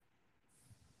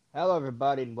Hello,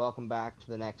 everybody, and welcome back to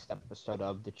the next episode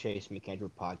of the Chase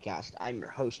McAndrew podcast. I'm your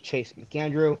host, Chase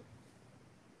McAndrew,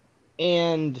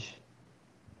 and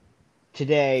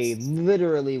today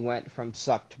literally went from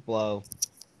suck to blow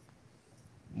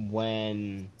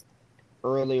when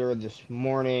earlier this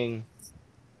morning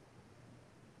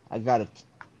I got a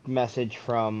message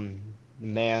from the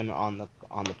man on the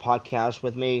podcast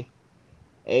with me,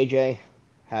 AJ.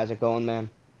 How's it going, man?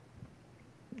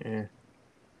 Yeah.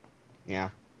 Yeah.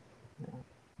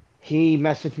 He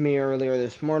messaged me earlier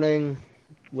this morning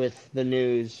with the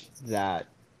news that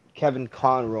Kevin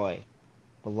Conroy,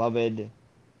 beloved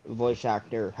voice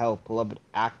actor, beloved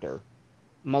actor,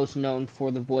 most known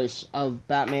for the voice of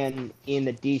Batman in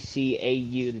the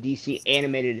DCAU, the DC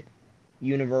animated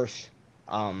universe,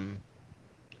 um,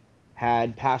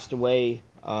 had passed away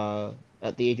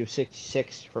at the age of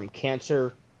 66 from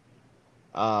cancer.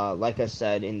 Like I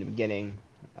said in the beginning,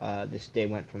 this day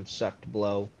went from suck to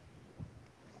blow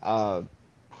uh,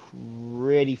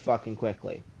 pretty fucking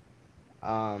quickly.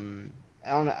 I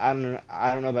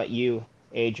don't know about you,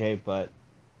 AJ, but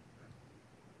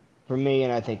for me,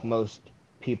 and I think most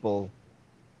people,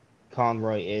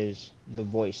 Conroy is the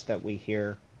voice that we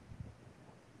hear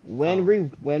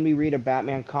Um, when we read a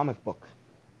Batman comic book.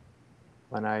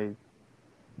 when I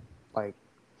like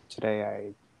today,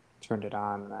 I turned it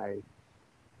on and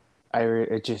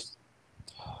it just,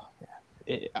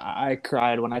 I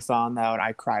cried when I found out.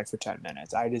 I cried for 10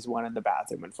 minutes. I just went in the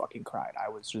bathroom and fucking cried. I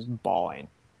was just bawling.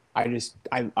 I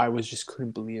was just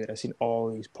couldn't believe it. I seen all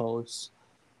these posts,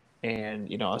 and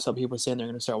some people saying they're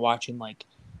gonna start watching. Like,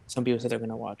 some people said they're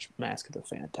gonna watch Mask of the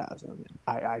Phantasm.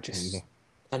 Yeah.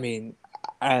 I mean,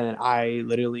 and I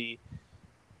literally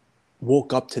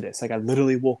woke up to this. Like, I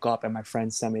literally woke up and my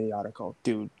friend sent me the article.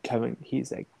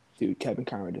 He's like, dude, Kevin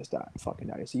Conroy just died, fucking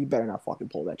died. So you better not fucking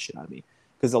pull that shit on me.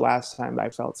 Because the last time I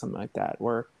felt something like that,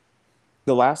 where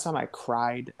the last time I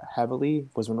cried heavily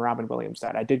was when Robin Williams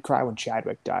died. I did cry when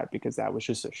Chadwick died because that was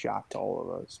just a shock to all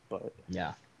of us. But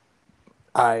Yeah.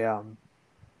 I,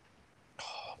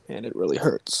 man, it really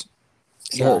hurts.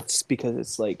 It Yeah. hurts because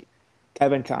it's like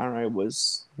Kevin Conroy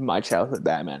was my childhood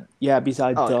Batman. Yeah,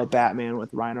 besides Oh yeah. the Batman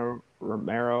with Rhino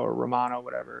Romero or Romano,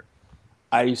 whatever.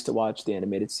 I used to watch the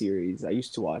animated series. I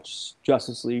used to watch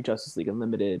Justice League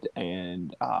Unlimited,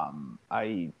 and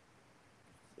I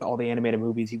all the animated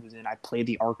movies he was in. I played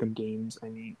the Arkham games. I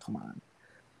mean, come on,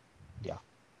 Yeah.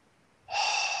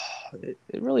 it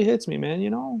really hits me, man.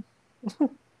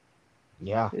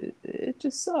 Yeah. It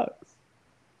just sucks.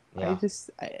 I Yeah. just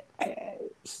I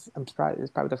I'm surprised. It's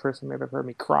probably the first time you ever heard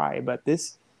me cry, but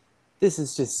this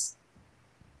is just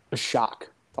a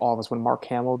shock to all of us when Mark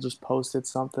Hamill just posted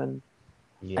something.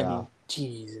 I Yeah. mean,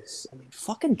 Jesus. I mean,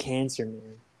 fucking cancer,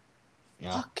 man.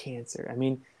 Yeah. Fuck cancer. I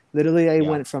mean, literally, Yeah. I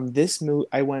went from this news,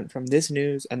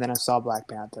 and then I saw Black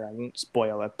Panther. I won't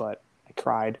spoil it, but I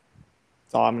cried.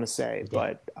 That's all I'm gonna say. Yeah.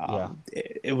 But Yeah.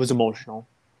 it was emotional.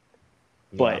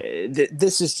 But Yeah.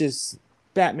 this is just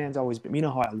Batman's always been. You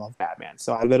know how I love Batman,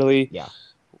 so I literally Yeah.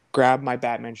 grabbed my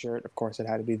Batman shirt. Of course, it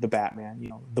had to be the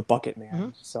Batman. The Bucket Mhm.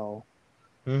 Man. So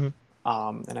Mhm.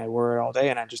 and I wore it all day,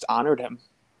 and I just honored him.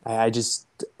 I just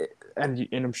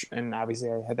and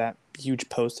obviously I had that huge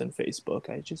post on Facebook.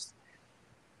 I just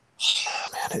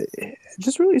man, it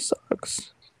just really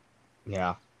sucks.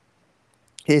 Yeah.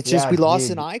 It's just Yeah, we lost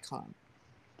an dude. icon.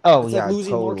 Oh It's like yeah,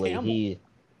 losing Mark totally. Hamill.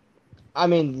 I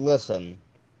mean, listen.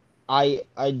 I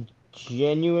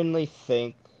genuinely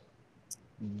think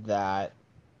that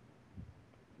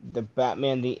the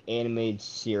Batman the Animated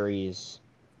Series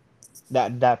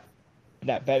that that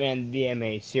that Batman the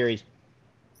Animated Series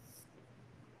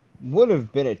would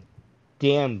have been a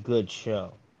damn good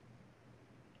show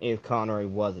if Connery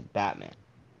wasn't Batman.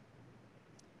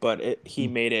 But But he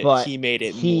made it more.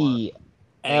 he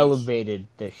And elevated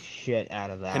the shit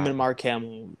out of him that. and Mark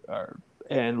Hamill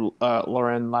and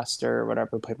Lauren Lester,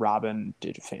 whatever, played Robin,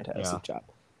 did a Yeah. fantastic job.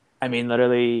 I mean,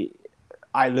 literally,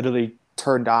 I literally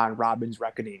turned on Robin's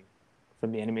Reckoning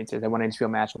from the animated series. I went into a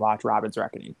match to watch Robin's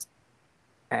Reckoning,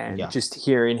 and Yeah. just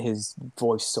hearing his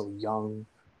voice so young.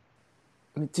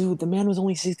 I mean, dude, the man was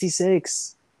only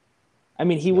 66. I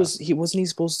mean, Yeah. he wasn't he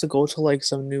supposed to go to like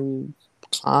some new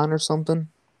con or something?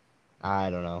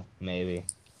 I don't know. Maybe.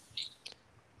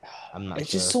 I'm not It's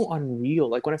just sure. so unreal.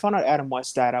 Like, when I found out Adam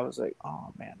West died, I was like,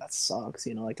 oh man, that sucks.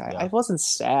 Like, I Yeah. wasn't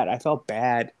sad. I felt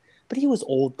bad. But he was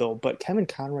old though. But Kevin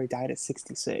Conroy died at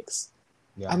 66.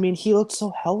 I Yeah. mean, he looked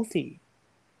so healthy.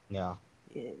 Yeah.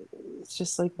 It's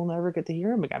just like we'll never get to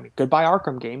hear him again. I mean, goodbye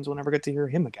Arkham games. We'll never get to hear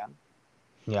him again.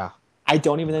 Yeah. I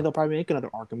don't even think Yeah. they'll probably make another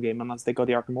Arkham game unless they go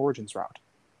the Arkham Origins route.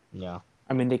 Yeah.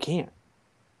 I mean, they can't.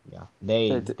 Yeah.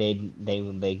 That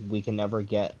We can never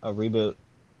get a reboot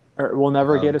or we'll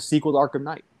never get of. a sequel to Arkham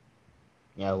Knight.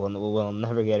 Yeah, we'll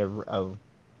never get a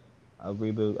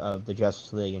reboot of the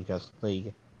Justice League and Justice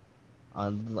League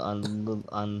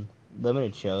on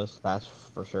limited shows. That's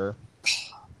for sure.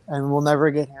 And we'll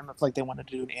never get him if like they wanted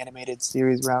to do an animated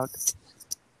series route.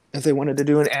 If they wanted to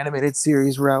do an animated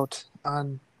series route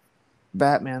on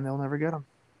Batman, they'll never get him.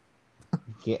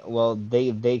 Yeah, well,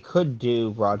 they could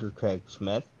do Roger Craig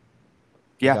Smith,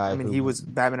 the Yeah, I guy mean he who. was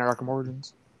Batman at Arkham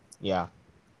Origins. Yeah,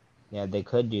 yeah, they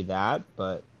could do that,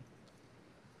 but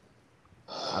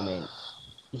I mean,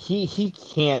 he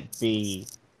can't be.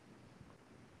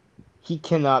 He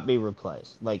cannot be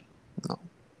replaced. No.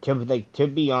 To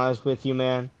be honest with you,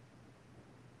 man,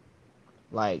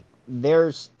 like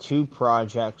there's two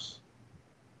projects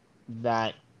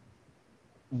that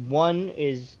one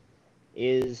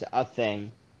is a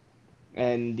thing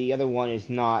and the other one is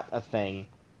not a thing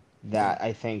Yeah. that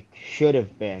I think should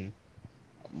have been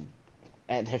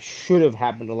and that should have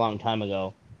happened a long time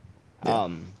ago. Yeah.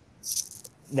 Um,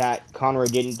 that Conroy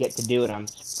didn't get to do it. I'm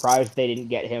surprised they didn't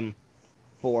get him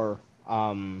for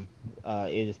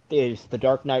is The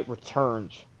Dark Knight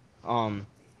Returns.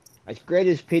 As great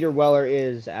as Peter Weller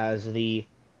is as the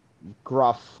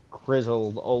gruff,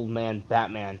 grizzled old man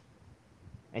Batman,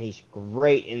 and he's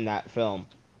great in that film.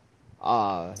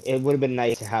 It would have been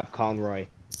nice to have Conroy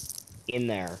in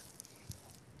there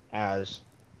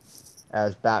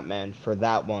as Batman for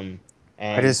that one.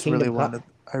 I And just really Kingdom Come. wanted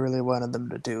I really wanted them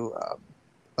to do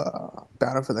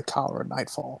Battle for the Tower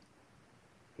Nightfall.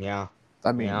 Yeah,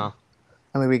 I yeah,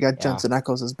 mean we got yeah, Jensen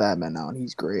Ackles as Batman now and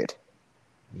he's great.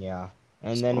 yeah.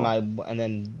 And then So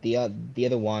the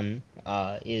other one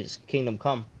is Kingdom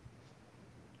Come.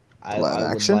 the live I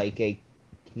would action. like a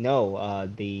no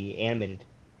the animated.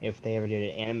 If they ever did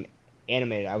it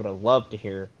animated, I would have loved to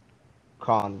hear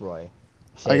Conroy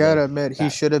I say gotta the admit, he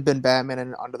bat. should have been Batman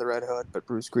in Under the Red Hood, but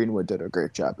Bruce Greenwood did a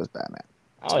great job as Batman.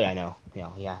 Oh yeah, So, I know.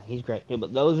 Yeah, yeah, he's great too.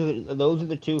 But those are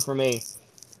the two for me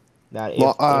that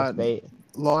Lo- if they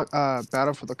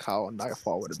Battle for the Cowl and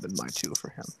Nightfall would have been my two for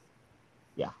him.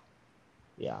 yeah,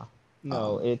 yeah.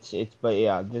 No, Um, it's but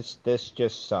yeah, this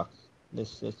just sucks.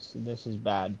 This is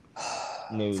bad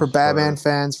for news Batman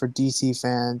fans, for DC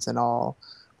fans, and all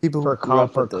people who grew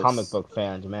up for with comic this, book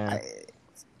fans, I, man.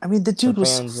 I mean, the For dude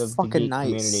was so fans of the fucking geek nice.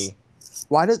 community.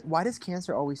 Why does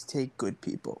cancer always take good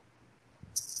people?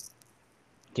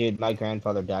 Dude, my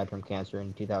grandfather died from cancer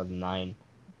in 2009.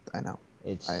 I know.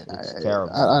 It's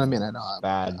terrible, I man. mean, I know. It's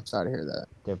bad. I'm sorry to hear that.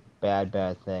 It's a bad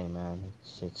thing, man.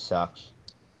 It sucks.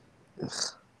 Ugh.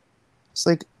 It's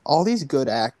like all these good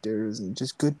actors and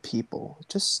just good people.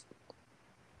 Just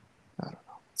I don't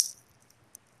know.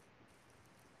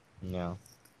 No.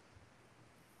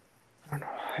 I don't know.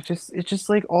 It's just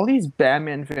like all these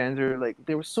Batman fans are like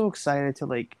they were so excited to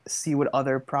like see what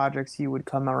other projects he would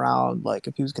come around like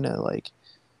if he was gonna like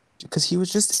because he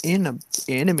was just in a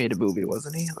animated movie,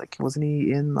 wasn't he? Like wasn't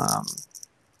he in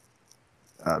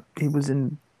he was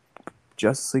in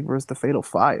Justice League vs. the Fatal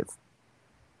Five.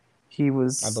 He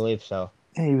I was believe so.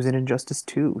 yeah, he was in Injustice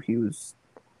 2.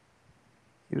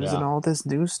 He was in Yeah. all this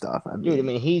new stuff. I Dude, I mean,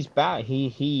 mean he's bat he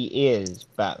is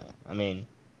Batman. I mean,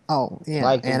 oh yeah,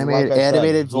 like I said,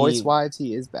 animated voice wise,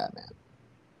 he is Batman.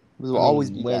 He will I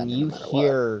always mean be when Batman no you matter what.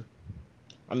 hear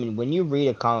I mean when you read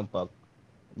a comic book,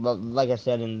 like I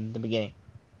said in the beginning,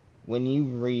 when you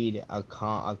read a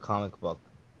comic book,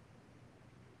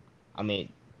 I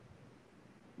mean,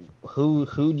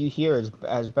 who do you hear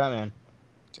as Batman?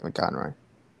 Kevin Conroy.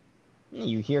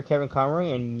 You hear Kevin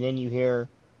Conroy, and then you hear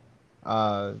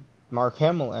uh, Mark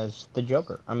Hamill as the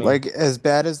Joker. I mean, Like as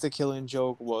bad as the Killing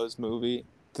Joke was movie,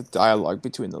 the dialogue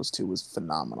between those two was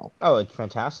phenomenal. oh, it's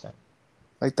fantastic,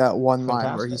 Like that one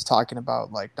line where fantastic. he's talking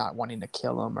about like not wanting to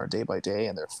kill him or day by day,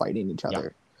 and they're fighting each Yeah,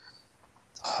 other.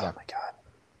 Oh yeah, my god,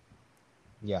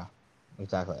 yeah,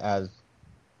 exactly. As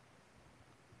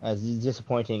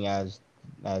disappointing as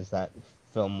that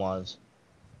film was,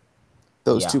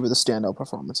 those yeah. two were the standout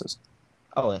performances.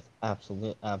 Oh, it,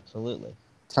 absolutely,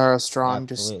 Tara Strong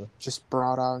absolutely. just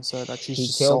brought out and said that she's She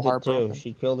just so killed it too. heartbroken.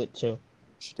 She killed it too.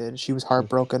 She did. She was She,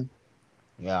 heartbroken.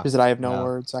 yeah, She said, "I have no yeah.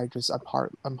 words.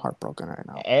 I'm heartbroken right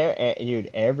now." Dude,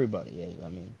 everybody is. I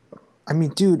mean, I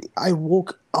mean, dude, I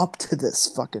woke up to this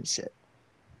fucking shit.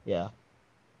 yeah,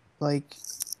 Like,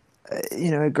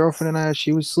 a girlfriend and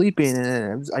she was sleeping,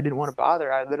 and I didn't want to bother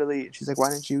her. I literally, she's like, "Why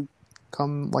didn't you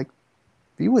come like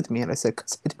be with me?" And I said,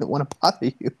 "Because I didn't want to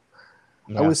bother you."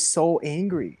 I yeah, was so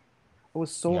angry. I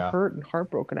was so yeah. hurt and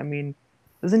heartbroken. I mean,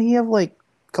 doesn't he have like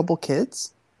a couple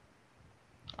kids?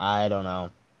 I don't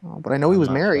know. Oh, but I know he I'm was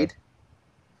not sure. married.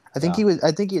 I think Yeah. he was.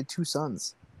 I think he had two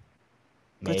sons.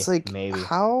 But it's like Maybe.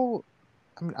 how.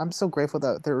 I mean, I'm so grateful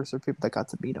that there were some people that got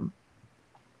to meet him.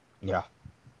 Yeah.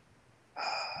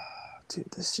 Dude,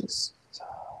 this just.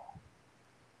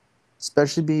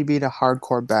 Especially me being a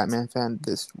hardcore Batman fan,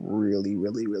 this really,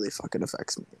 really, really fucking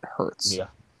affects me. It hurts. Yeah.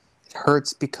 It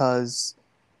hurts because,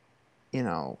 you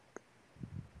know,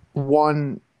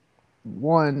 one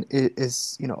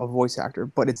is a voice actor,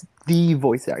 but it's the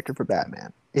voice actor for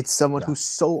Batman. It's someone Yeah. who's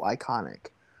so iconic,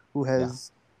 who Yeah.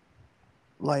 has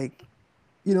like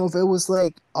if it was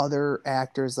like other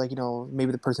actors, like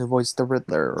maybe the person who voiced the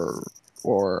Riddler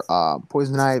or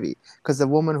Poison Ivy, because the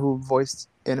woman who voiced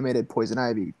animated Poison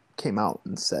Ivy came out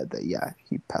and said that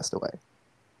he passed away.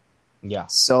 Yeah.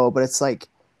 So, but it's like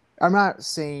I'm not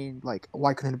saying like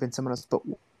why couldn't it have been someone else, but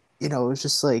it was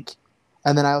just like,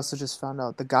 and then I also just found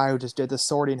out the guy who just did the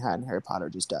Sorting Hat in Harry Potter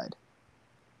just died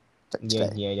Yeah.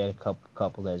 today. Yeah. Yeah. A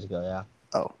couple days ago. Yeah.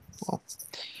 Oh well,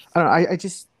 I don't know. I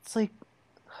just it's like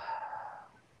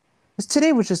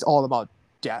today was just all about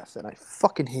death, and I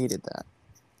fucking hated that.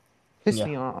 Pissed Yeah.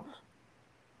 me off.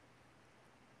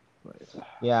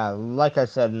 Yeah. Like I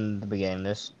said in the beginning,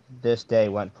 this day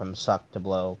went from suck to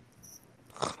blow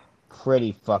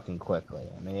pretty fucking quickly.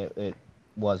 I mean, it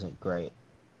wasn't great.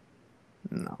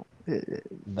 No,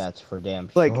 That's for damn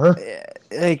like sure.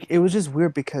 like it was just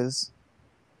weird because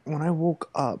when I woke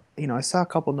up, I saw a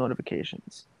couple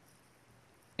notifications,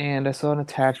 and I saw an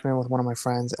attachment with one of my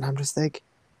friends, and I'm just like,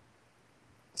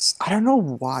 I don't know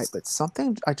why, but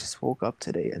something. I just woke up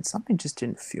today, and something just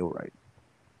didn't feel right.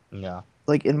 Yeah.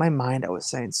 Like in my mind, I was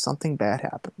saying something bad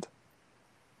happened,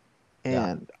 Yeah.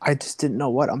 and I just didn't know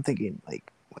what. I'm thinking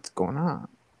like, what's going on?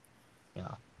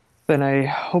 Yeah. Then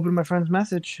I opened my friend's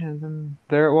message, and then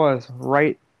there it was,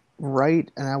 right,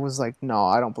 and I was like, no,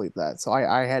 I don't believe that. So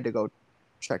I had to go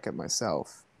check it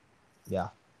myself, Yeah.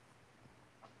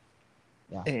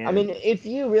 Yeah. I mean, and if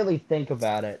you really think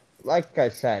about it, like I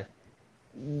said,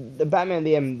 the Batman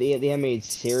the animated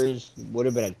series would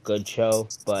have been a good show,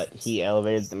 but he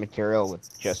elevated the material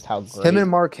with just how him great and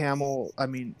Mark Hamill. I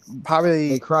mean, they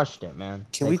probably. crushed it, man.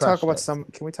 Can They we talk crushed about it. some?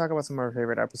 Can we talk about some of our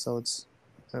favorite episodes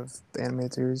of the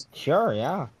animated series? Sure,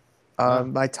 yeah, yeah,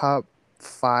 My top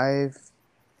five: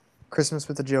 Christmas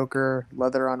with the Joker,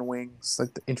 Leather on Wings,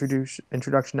 like the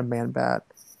introduction to Man Bat,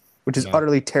 which is yeah,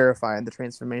 utterly terrifying. The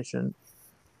transformation.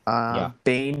 yeah,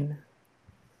 Bane,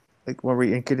 like when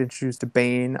we get introduced to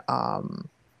Bane.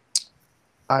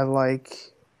 I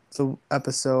like the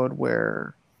episode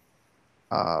where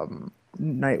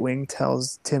Nightwing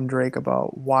tells Tim Drake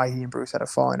about why he and Bruce had a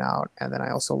falling out, and then I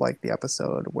also like the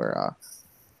episode where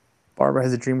Barbara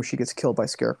has a dream where she gets killed by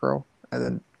Scarecrow, and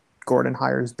then Gordon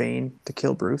hires Bane to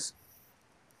kill Bruce.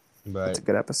 That's right, a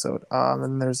good episode.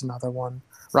 And there's another one.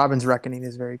 Robin's Reckoning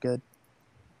is very good.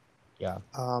 yeah.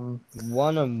 Um,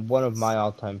 One of my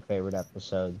all-time favorite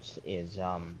episodes is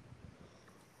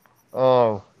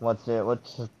oh, what's it?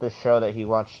 What's the show that he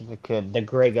watched as a kid? The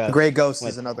Gray the Gray Ghost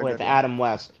Ghost is with another with good one. Adam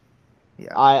West.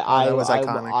 Yeah. I Oh, I that was I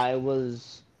iconic. I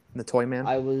was The Toy Man.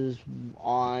 I was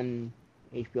on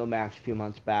HBO Max a few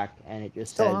months back, and it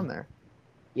just Still said, on there.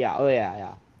 yeah, oh yeah,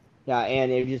 yeah, yeah,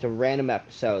 and it was just a random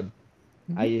episode.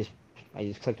 I Mm-hmm. just I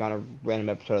just clicked on a random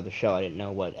episode of the show. I didn't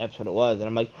know what episode it was, and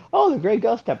I'm like, oh, the Grey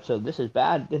Ghost episode. This is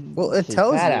bad. Well, This it is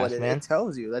tells you what badass, it man.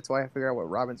 tells you. That's why I figured out what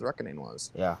Robin's Reckoning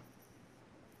was. Yeah,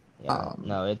 yeah. Um,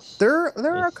 No, it's there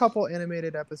are a it's couple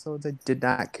animated episodes I did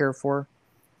not care for,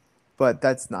 but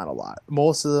that's not a lot.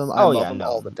 Most of them I oh love yeah, them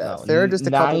all no, to no. death. There are just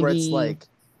a couple where it's like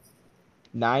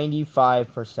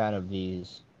 95% of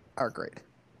these, are great.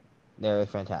 they're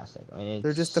fantastic. I mean,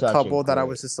 They're it's just a such a couple that I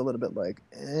was great, just a little bit like,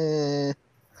 eh.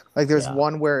 Like there's yeah,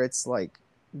 one where it's like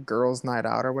girls' night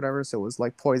out or whatever. So it was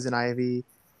like Poison Ivy,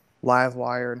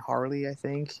 Livewire, and Harley, I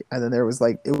think. And then there was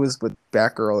like it was with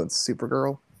Batgirl and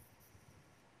Supergirl.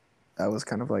 That was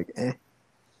kind of like eh.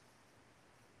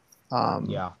 Um,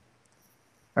 yeah,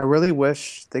 I really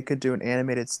wish they could do an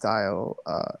animated style,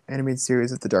 animated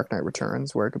series of The Dark Knight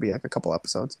Returns, where it could be like a couple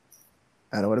episodes,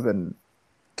 and it would have been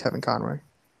Kevin Conroy.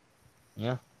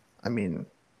 yeah, I mean,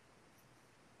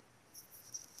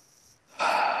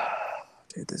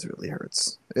 dude, this really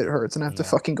hurts. It hurts, and I have to yeah,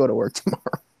 fucking go to work tomorrow.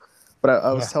 But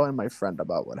I was yeah, telling my friend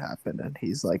about what happened, and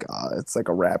he's like, it's like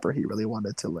a rapper he really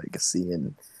wanted to like see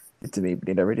and get to meet, but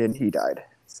he never did, and he died.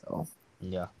 So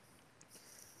yeah,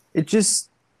 it just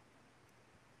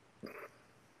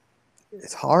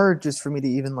it's hard just for me to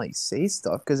even like say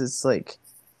stuff because it's like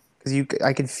because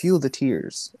I can feel the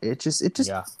tears. It just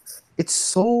yeah, it's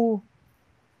so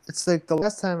it's like the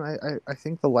last time I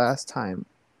think the last time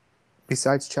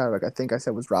besides Chadwick I think I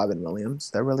said was Robin Williams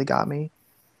that really got me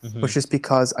hmm was just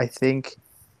because I think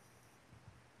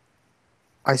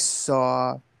I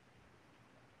saw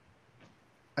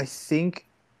I think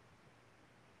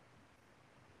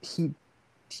he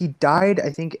he died. I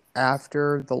think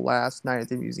after the last Night at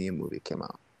the Museum movie came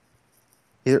out.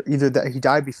 Either that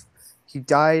he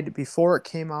died before it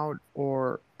came out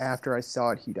or after I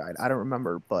saw it. He died. I don't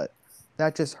remember, but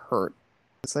that just hurt.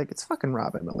 It's like it's fucking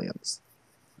Robin Williams.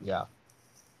 Yeah.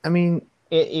 I mean,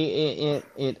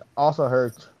 It also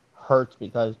hurts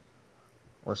because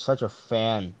we're such a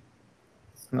fan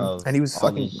of and he was all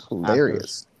fucking these actors.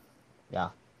 hilarious. Yeah.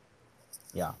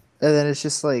 Yeah. And then it's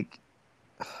just like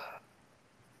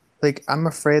I'm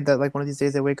afraid that like one of these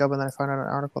days I wake up and then I find out an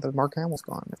article that Mark Hamill's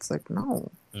gone. It's like no.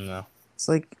 No. It's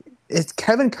like it's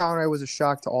Kevin Conroy was a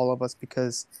shock to all of us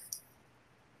because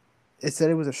it said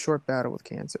it was a short battle with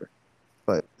cancer,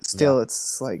 but Yeah. still,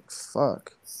 it's like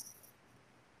fuck.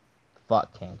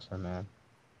 Fuck cancer, man.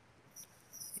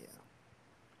 Yeah,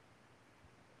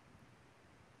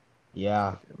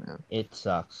 Yeah. fuck it, man. It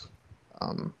sucks.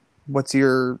 Um, what's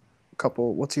your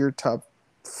What's your top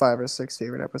 5 or 6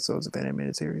 favorite episodes of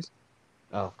animated series?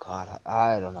 Oh God,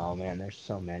 I don't know, man. There's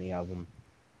so many of them.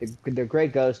 The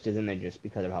Great Ghost isn't it just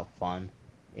because of how fun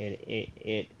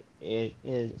it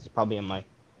is probably in my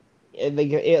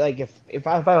like if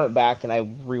I went back and I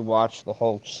rewatched the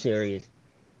whole series,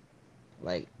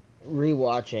 like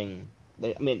rewatching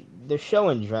I mean the show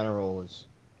in general is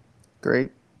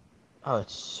Great. oh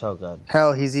it's so good.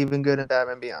 Hell, he's even good in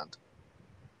Batman Beyond.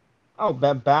 Oh,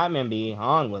 Batman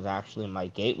Beyond was actually my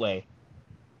gateway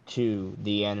to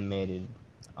the animated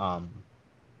um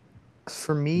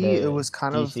For me, it the was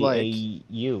kind of like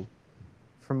DCAU.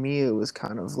 for me it was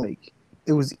kind of like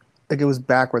it was it was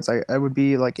backwards. I would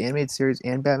be like animated series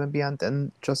and Batman Beyond,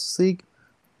 then Justice League,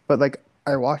 but like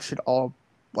I watched it all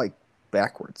like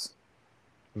backwards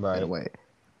in a Right. way.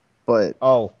 But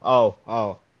Oh.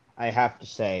 I have to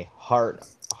say, Heart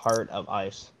of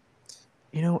Ice.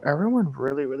 everyone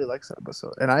really really likes that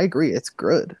episode, and I agree, it's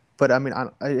good. But I mean,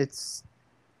 it's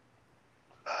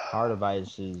Heart of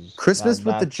Ice is Christmas with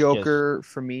the that's just Joker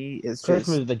for me is Christmas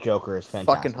just with the Joker is fucking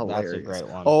fantastic. That's a hilarious. great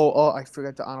one. Oh, I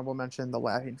forgot to honorable mention the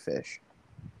laughing fish.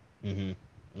 Mhm.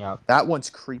 Yeah. That one's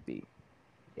creepy.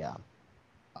 Yeah.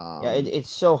 Yeah. Um, It's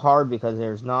so hard because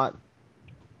there's not.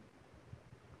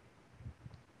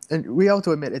 and we have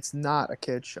to admit it's not a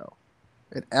kid show.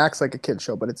 It acts like a kid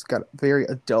show, but it's got very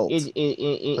adult,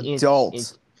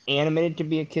 It's animated to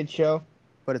be a kid show,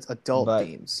 but it's adult but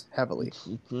themes heavily.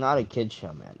 it's not a kid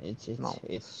show, man. No,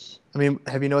 It's. I mean,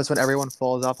 have you noticed when everyone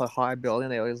falls off a high building,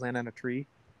 they always land on a tree?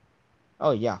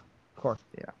 Oh yeah, of course.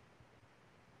 Yeah,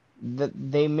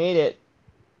 They made it.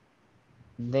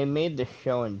 They made the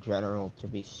show in general to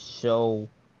be so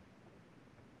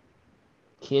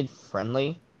kid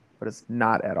friendly. but it's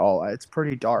not at all. It's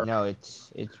pretty No, dark. it's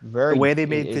The very way they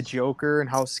made the it's Joker and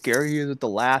how scary he is with the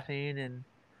laughing and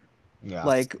yeah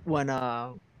like when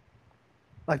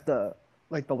like the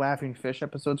like the laughing fish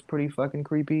episode's pretty fucking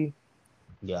creepy.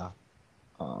 yeah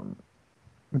Um,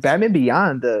 Batman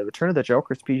Beyond, the Return of the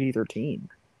Joker is PG-13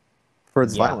 for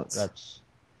its yeah violence. that's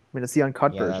I mean, it's the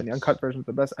uncut yeah version. The that's uncut version's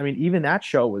the best. I mean, even that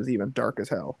show was even dark as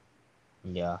hell.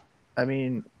 yeah I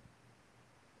mean,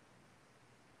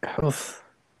 oof.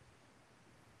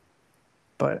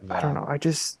 But I don't yeah know. I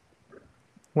just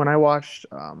when I watched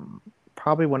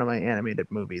probably one of my animated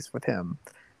movies with him,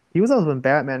 he was also in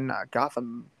Batman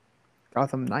Gotham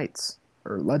Knights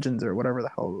or Legends or whatever the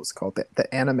hell it was called,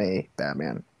 the anime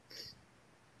Batman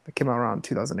that came out around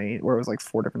 2008, where it was like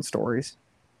 4 different stories.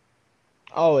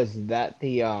 oh is that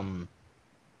the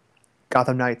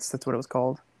Gotham Knights, that's what it was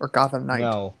called, or Gotham Knight.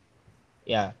 no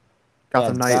yeah yeah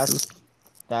Gotham Knights. It was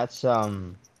that's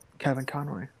Kevin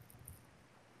Conroy.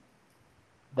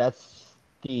 that's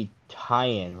the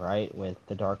tie-in right with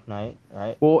the Dark Knight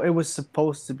right Well, it was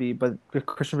supposed to be, but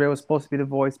Christian Bale was supposed to be the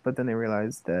voice, but then they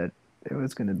realized that it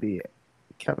was going to be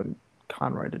Kevin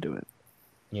Conroy to do it.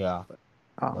 yeah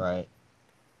Um, right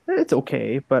it's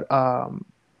okay, but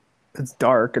it's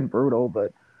dark and brutal.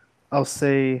 But I'll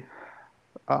say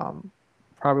um,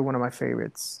 probably one of my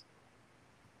favorites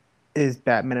is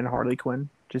Batman and Harley Quinn,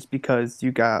 just because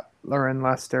you got Lauren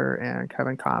Lester and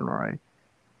Kevin Conroy,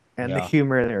 and the yeah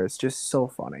humor in there is just so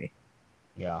funny.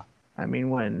 yeah I mean,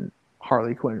 when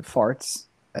Harley Quinn farts,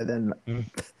 and then Mm.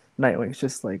 Nightwing's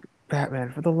just like,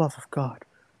 Batman, for the love of God,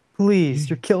 please,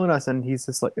 you're killing us. And he's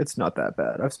just like, it's not that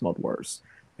bad. I've smelled worse.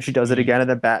 And she does it Mm. again, and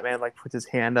then Batman like puts his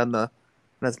hand on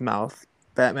his mouth.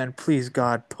 Batman, please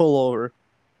God, pull over.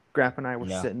 Grandpa and I were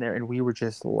yeah sitting there, and we were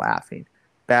just laughing.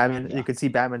 Batman, you yeah could see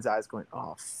Batman's eyes going,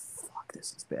 oh fuck,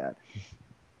 this is bad.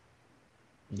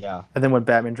 yeah And then when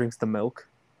Batman drinks the milk,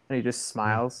 and he just Mm.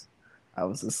 smiles, I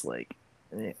was just like,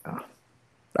 yeah.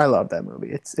 I love that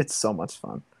movie. It's so much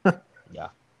fun. yeah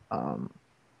Um,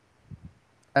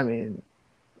 I mean,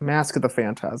 Mask of the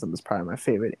Phantasm is probably my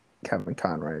favorite Kevin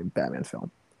Conroy Batman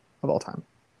film of all time.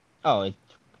 Oh, it's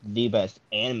the best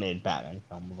animated Batman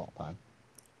film of all time.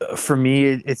 For me,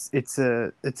 it's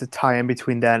a tie-in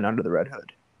between that and Under the Red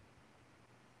Hood.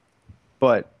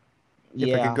 But if I could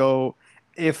Yeah, go,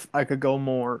 if I could go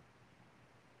more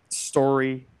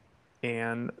story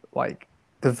and like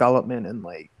development and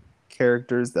like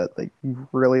characters that like you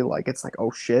really like, it's like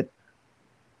oh shit,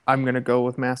 I'm gonna go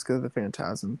with Mask of the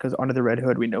Phantasm because Under the Red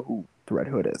Hood we know who the Red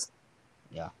Hood is.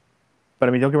 yeah. But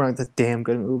I mean, don't get me wrong, it's a damn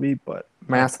good movie. But Oh, it's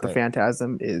Mask of the great.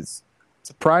 Phantasm is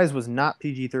surprise was not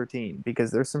PG-13 because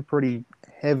there's some pretty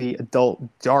heavy adult,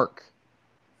 dark,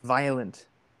 violent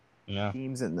Yeah,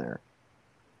 themes in there.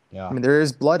 I yeah. mean, there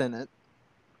is blood in it.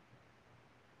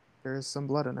 There is some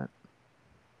blood in it.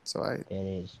 So It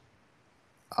is.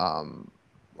 um,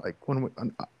 like when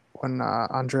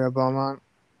Andrea Beaumont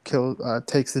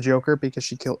takes the Joker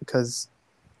because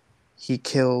he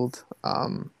killed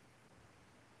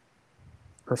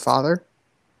her father,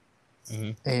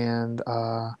 Hmm. and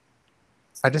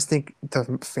I just think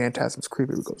the Phantasm's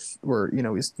creepy because where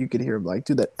you could hear him like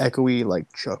do that echoey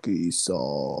like Chucky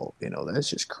Saul, that's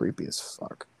just creepy as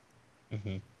fuck.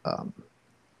 Hmm. Um,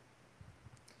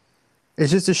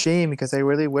 it's just a shame because I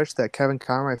really wish that Kevin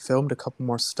Conroy filmed a couple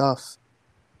more stuff,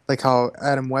 like how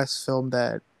Adam West filmed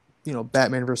that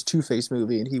Batman vs Two Face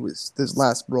movie, and he was his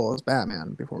last role as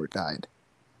Batman before he died.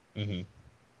 Hmm.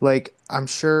 Like I'm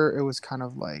sure it was kind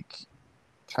of like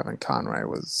Kevin Conroy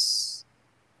was,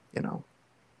 you know,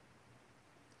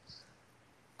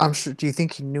 I'm sure. Do you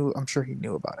think he knew? I'm sure he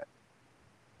knew about it.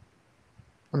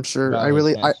 I'm sure. I About his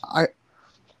really, cancer.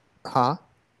 huh?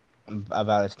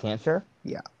 About his cancer.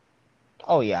 Yeah.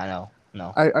 Oh yeah, I know.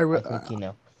 No, I, I, I think he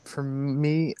knew. for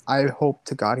me, I hope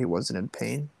to God he wasn't in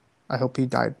pain. I hope he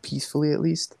died peacefully at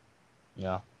least.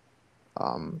 Yeah,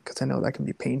 Because I know that can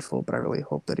be painful, but I really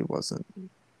hope that he wasn't.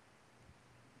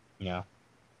 yeah,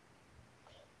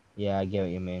 yeah. I get what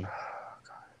you mean.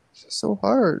 It's just so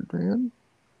hard, man.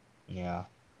 Yeah.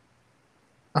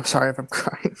 I'm sorry if I'm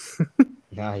crying.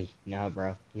 No, no,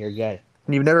 bro. You're good.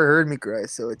 And you've never heard me cry,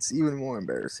 so it's even more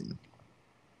embarrassing.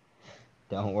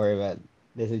 Don't worry about it.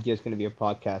 This is just gonna be a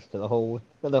podcast to the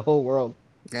whole world.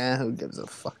 Yeah, who gives a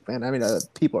fuck, man? I mean,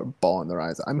 people are bawling their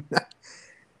eyes. I mean,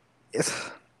 it's,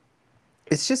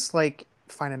 it's just like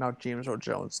finding out James Earl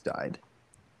Jones died.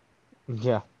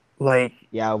 Yeah. Like,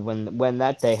 Yeah, when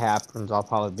that day happens, I'll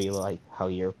probably be like how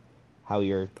you're,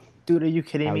 dude, are you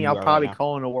kidding how me? you I'll are right probably now.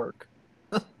 call into work.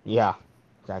 Yeah,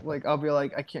 exactly. Like, I'll be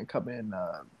like, I can't come in.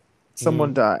 Hmm.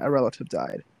 Someone died. A relative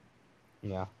died.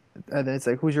 Yeah. And then it's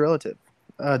like, who's your relative?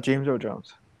 James Earl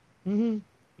Jones. Hmm.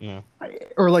 Yeah.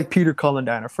 Or like Peter Cullen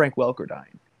dying or Frank Welker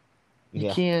dying. You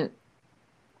Yeah. can't,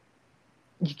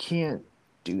 you can't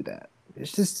do that.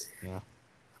 It's just, Yeah.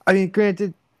 I mean,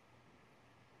 granted,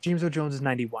 James Earl Jones is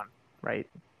 91, right?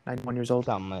 91 years old,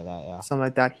 Something like that. Yeah. something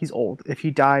like that. He's old. If he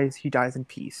dies in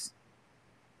peace.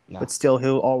 Yeah. But still,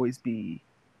 he'll always be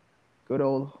good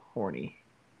old horny.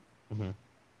 Hmm.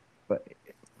 But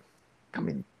I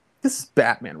mean, this is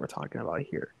Batman we're talking about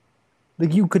here.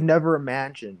 Like you could never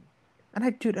imagine. And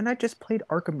I just played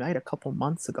Arkham Knight a couple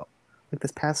months ago, like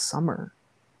this past summer.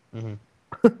 Hmm.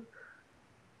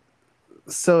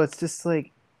 So it's just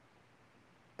like,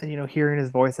 hearing his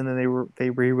voice, and then they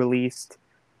re-released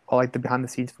all like the behind the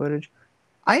scenes footage.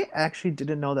 I actually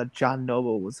didn't know that John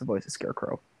Noble was the voice of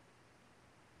Scarecrow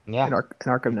Yeah. in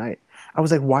Arkham Knight. I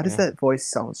was like, why does Yeah. that voice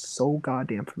sound so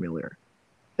goddamn familiar?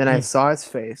 Then I saw his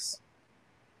face.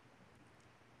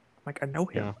 I'm like, I know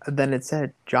him. Yeah. And then it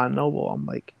said John Noble. I'm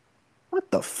like,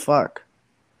 what the fuck?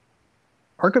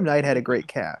 Arkham Knight had a great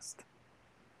cast.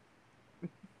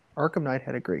 Arkham Knight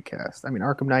had a great cast. I mean,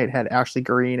 Arkham Knight had Ashley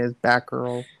Greene as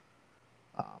Batgirl.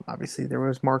 Obviously, there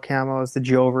was Mark Hamill as the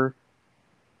Joker.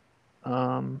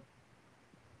 Um,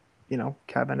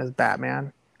 Kevin as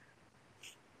Batman.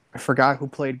 I forgot who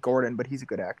played Gordon, but he's a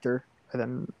good actor. And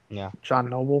then Yeah. John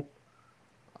Noble.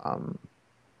 Um,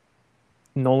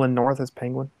 Nolan North as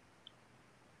Penguin.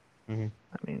 Hmm.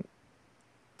 I mean,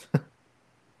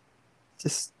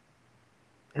 just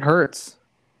it hurts.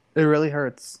 It really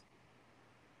hurts.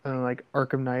 And like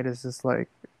Arkham Knight is just like,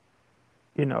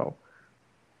 you know,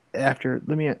 after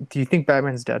let me do you think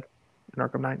Batman's dead in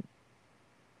Arkham Knight?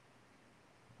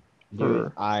 Dude,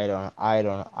 Or I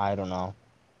don't know.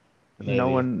 no Maybe.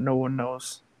 one no one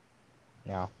knows.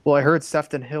 Yeah. Well, I heard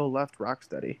Sefton Hill left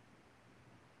Rocksteady.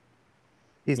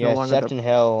 He's no Yeah. longer the Sefton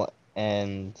Hill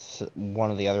and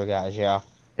one of the other guys. Yeah.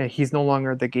 he's no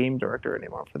longer the game director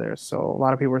anymore for there. So a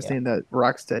lot of people are Yeah. saying that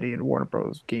Rocksteady and Warner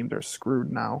Bros. Games are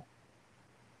screwed now.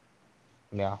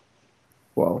 Yeah.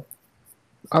 Well,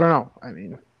 I don't know. I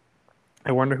mean,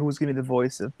 I wonder who was going to be the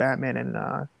voice of Batman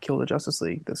in Kill the Justice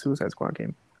League, the Suicide Squad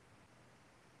game.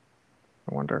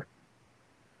 I wonder.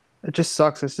 It just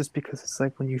sucks. It's just because it's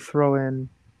like when you throw in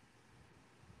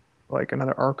like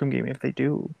another Arkham game, if they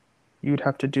do, you'd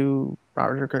have to do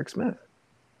Roger Craig Smith.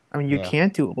 I mean, you Yeah.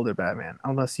 can't do older Batman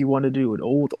unless you want to do an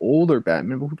older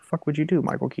Batman. But who the fuck would you do?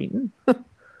 Michael Keaton?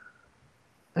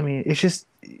 I mean, it's just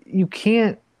you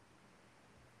can't.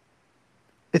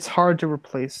 It's hard to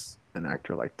replace an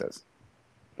actor like this.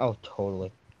 Oh,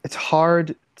 totally. It's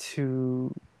hard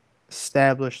to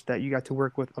establish that you got to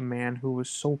work with a man who was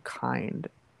so kind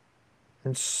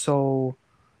and so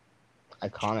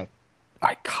Iconic.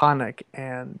 iconic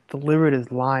and delivered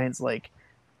his lines like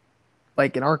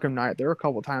in Arkham Knight. There were a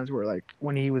couple times where like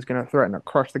when he was gonna threaten to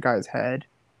crush the guy's head,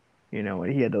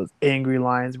 when he had those angry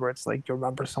lines where it's like, you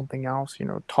remember something else,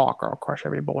 talk or I'll crush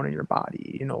every bone in your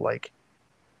body. Like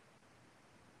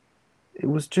it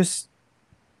was just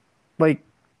like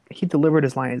he delivered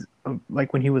his lines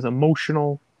like when he was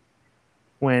emotional,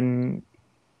 when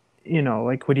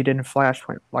like what he did in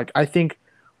Flashpoint. Like I think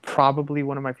probably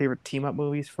one of my favorite team up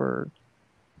movies for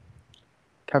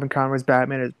Kevin Conroy's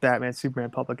Batman is Batman Superman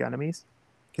Public Enemies,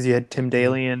 because you had Tim Mhm.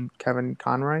 Daly and Kevin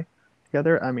Conroy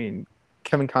together. I mean,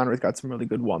 Kevin Conroy's got some really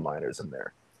good one liners in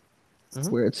there Mhm.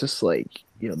 where it's just like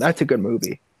that's a good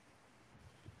movie.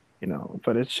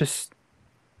 But it's just,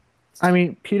 I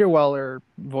mean, Peter Weller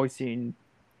voicing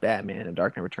Batman in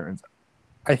Dark Knight Returns,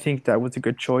 I think that was a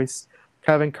good choice.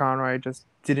 Kevin Conroy just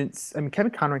didn't. I mean,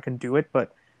 Kevin Conroy can do it,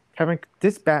 but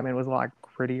this Batman was a lot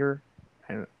grittier,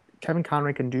 and Kevin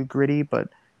Conroy can do gritty, but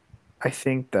I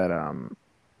think that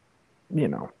you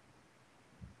know,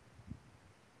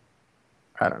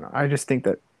 I don't know. I just think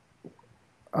that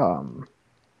um,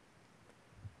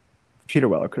 Peter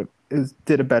Weller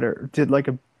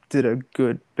did a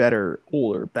good, better,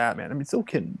 older Batman. I mean, so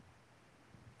can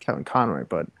Kevin Conroy,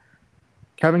 but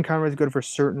Kevin Conroy is good for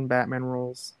certain Batman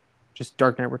roles. Just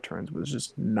Dark Knight Returns was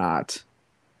just not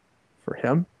for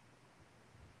him.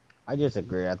 I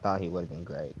disagree. I thought he would have been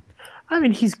great. I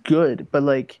mean, he's good, but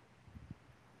like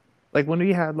when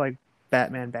we had like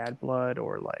Batman Bad Blood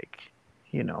or like,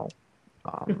 you know,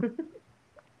 um,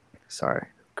 sorry,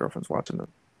 girlfriend's watching a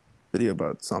video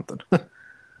about something.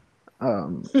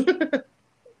 um, there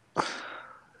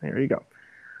you go.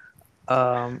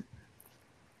 Um,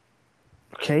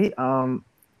 okay.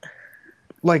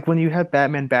 Like when you had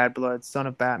Batman Bad Blood, Son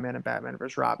of Batman, and Batman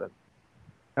vs Robin,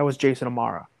 that was Jason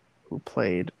O'Mara who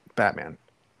played Batman,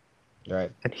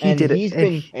 Right. and he And did it. he's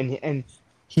And been and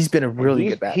he's been a and really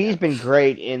he's good he's Batman. been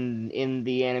great in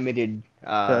the animated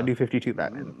The New 52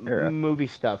 Batman era. movie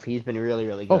stuff. He's been really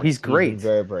really Oh, good. he's He's been great.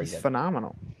 very very He's good.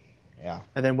 phenomenal. Yeah.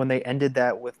 And then when they ended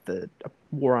that with the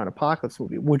War on Apocalypse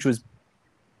movie, which was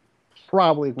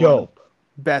probably one of the Dope.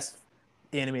 best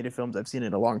animated films I've seen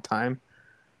in a long time.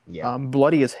 Yeah.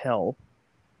 Bloody as hell.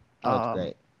 Oh, it's Um,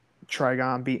 great.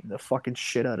 Trigon beating the fucking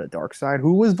shit out of Darkseid,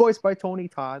 who was voiced by Tony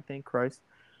Todd. Thank Christ.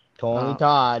 Tony Um,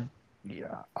 Todd.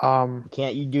 yeah.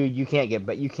 You can't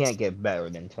get better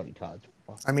than Tony Todd's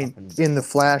I mean, fucking in the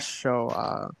Flash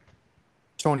show,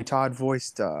 Tony Todd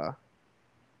voiced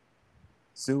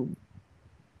Zoom.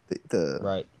 The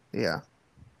right. Yeah.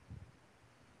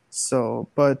 So,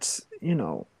 but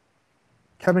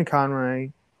Kevin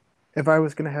Conroy, if I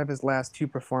was gonna have his last two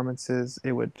performances,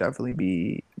 it would definitely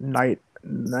be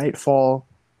Nightfall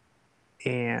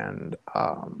and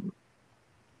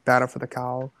Battle for the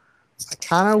Cowl. I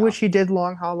kind of Yeah. wish he did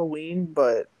Long Halloween,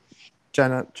 but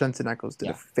Jensen Ackles did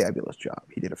a Yeah. fabulous job.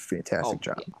 He did a fantastic Oh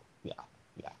job. yeah. Yeah.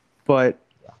 Yeah. But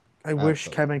Yeah. I wish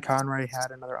Absolutely. Kevin Conroy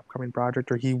had another upcoming project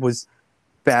where he was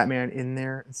Batman in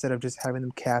there instead of just having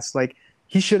them cast like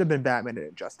he should have been Batman in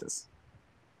Injustice.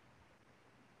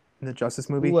 In the Justice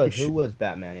movie, he Who should was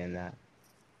Batman in that?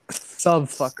 some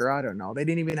fucker. I don't know. They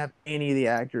didn't even have any of the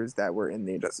actors that were in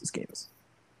the Injustice games.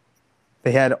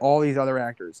 They had all these other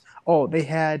actors. Oh, they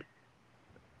had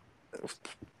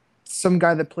some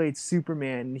guy that played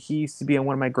Superman. He used to be on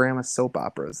one of my grandma's soap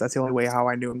operas. That's the only way how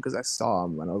I knew him because I saw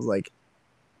him and I was like,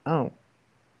 oh,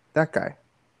 that guy.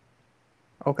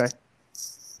 Okay,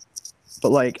 but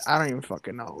like I don't even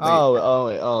fucking know.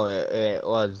 They It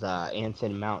was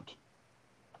Anson Mount.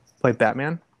 played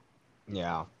Batman.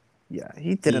 Yeah. Yeah,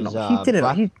 he didn't know. He's He didn't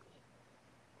know. Black.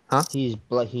 Huh?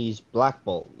 He's Black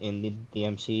Bolt in the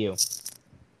MCU.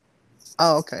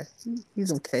 Oh, okay.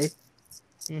 He's okay.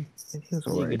 Mm, He was he did a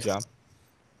good alright. job.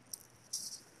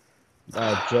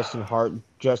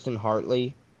 Justin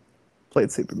Hartley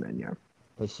Played Superman. Yeah.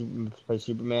 played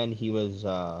Superman. He was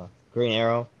Green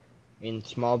Arrow in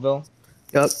Smallville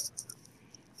Yep.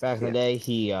 back in the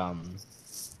Yeah. day.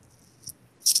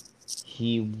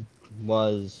 he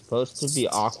was supposed to be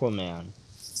Aquaman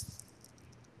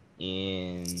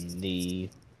in the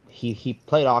he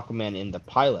played Aquaman in the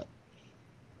pilot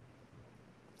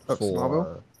Oh, Smallville?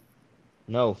 for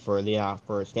no for the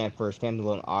for a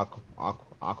standalone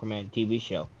Aquaman TV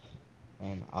show,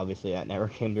 and obviously that never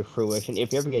came to fruition.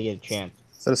 If you ever get a chance,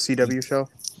 Is that a you CW show?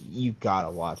 you gotta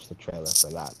watch the trailer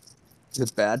for that. Is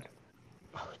it bad?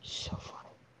 Oh, it's so funny.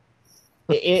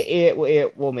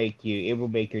 It will make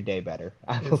your day better.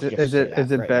 I will Is it just is say it that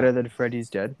is it right better now. than Freddy's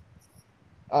Dead?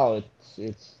 Oh,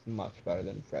 it's much better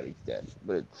than Freddy's Dead,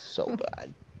 but it's so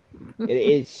bad. It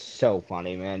is so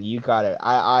funny, man. You gotta.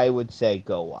 I would say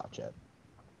go watch it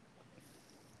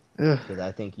Ugh, because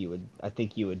I think you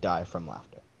would die from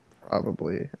laughter.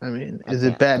 probably. I mean, is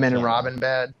it I Batman and can't lie. Robin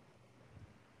bad?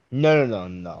 No.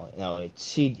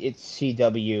 It's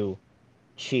CW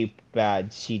cheap bad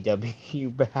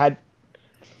CW bad.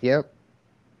 Yep.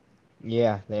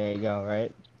 Yeah, there you go.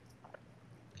 Right.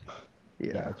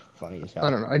 Yeah, Yeah. it's funny as I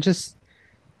hell. don't know.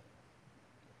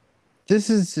 This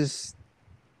is just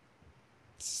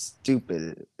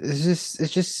stupid. It's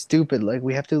just stupid. Like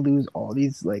we have to lose all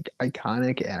these like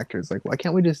iconic actors. Like why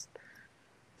can't we just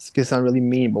it's gonna sound really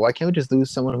mean, but why can't we just lose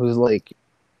someone who's like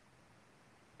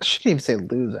I shouldn't even say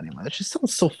lose anymore. That just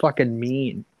sounds so fucking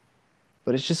mean.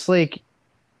 But it's just like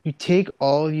you take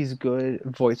all these good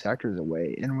voice actors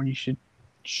away, and when you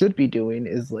should be doing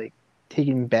is like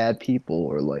taking bad people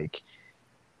or like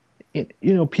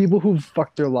people who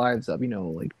fucked their lives up,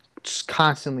 like just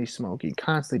constantly smoking,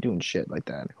 constantly doing shit like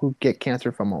that, who get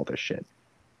cancer from all this shit.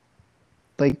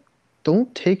 Like,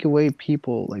 don't take away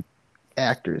people like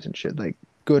actors and shit, like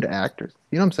good actors.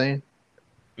 You know what I'm saying?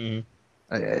 Hmm.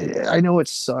 I know it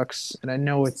sucks, and I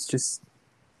know it's just,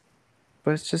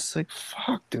 but it's just like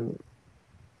fuck, dude.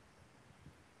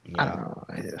 I don't Yeah.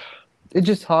 know. It's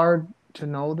just hard to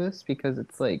know this because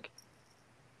it's like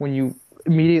when you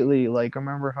immediately like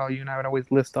remember how you and I would always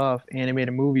list off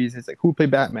animated movies. It's like who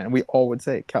played Batman, and we all would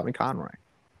say Kevin Conroy,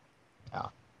 Yeah.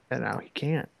 and now he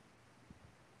can't.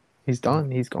 He's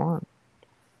done. He's gone.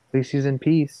 At least he's in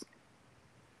peace.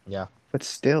 Yeah. But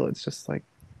still, it's just like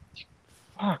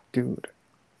fuck, dude.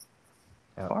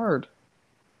 Yeah. Hard.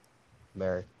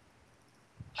 Very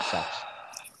sucks.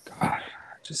 God,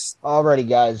 just Alrighty,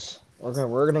 guys.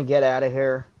 We're gonna get out of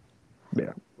here.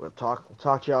 yeah. We'll talk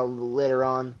to y'all later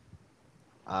on.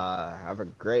 Have a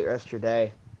great rest of your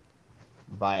day.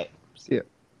 Bye. See ya.